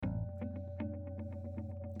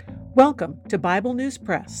Welcome to Bible News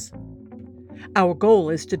Press. Our goal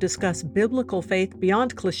is to discuss biblical faith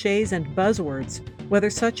beyond cliches and buzzwords, whether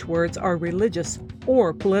such words are religious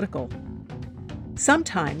or political.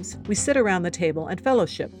 Sometimes we sit around the table and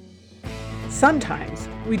fellowship. Sometimes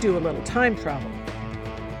we do a little time travel.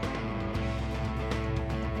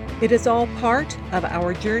 It is all part of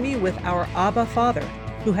our journey with our Abba Father,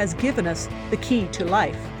 who has given us the key to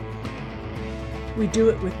life. We do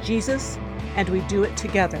it with Jesus, and we do it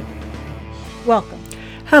together. Welcome.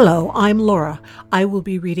 Hello, I'm Laura. I will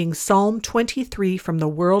be reading Psalm 23 from the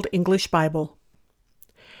World English Bible.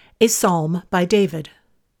 A Psalm by David.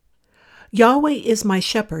 Yahweh is my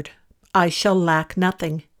shepherd. I shall lack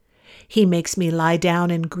nothing. He makes me lie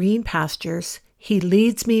down in green pastures. He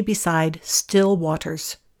leads me beside still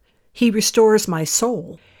waters. He restores my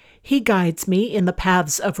soul. He guides me in the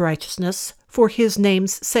paths of righteousness for his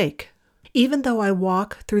name's sake. Even though I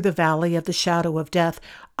walk through the valley of the shadow of death,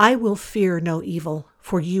 I will fear no evil,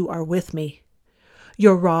 for you are with me.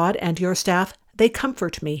 Your rod and your staff, they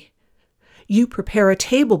comfort me. You prepare a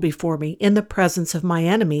table before me in the presence of my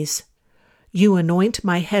enemies. You anoint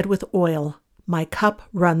my head with oil. My cup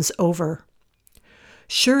runs over.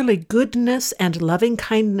 Surely goodness and loving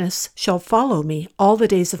kindness shall follow me all the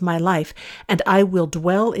days of my life, and I will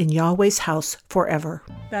dwell in Yahweh's house forever.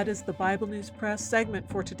 That is the Bible News Press segment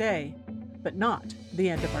for today, but not the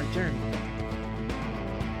end of our journey.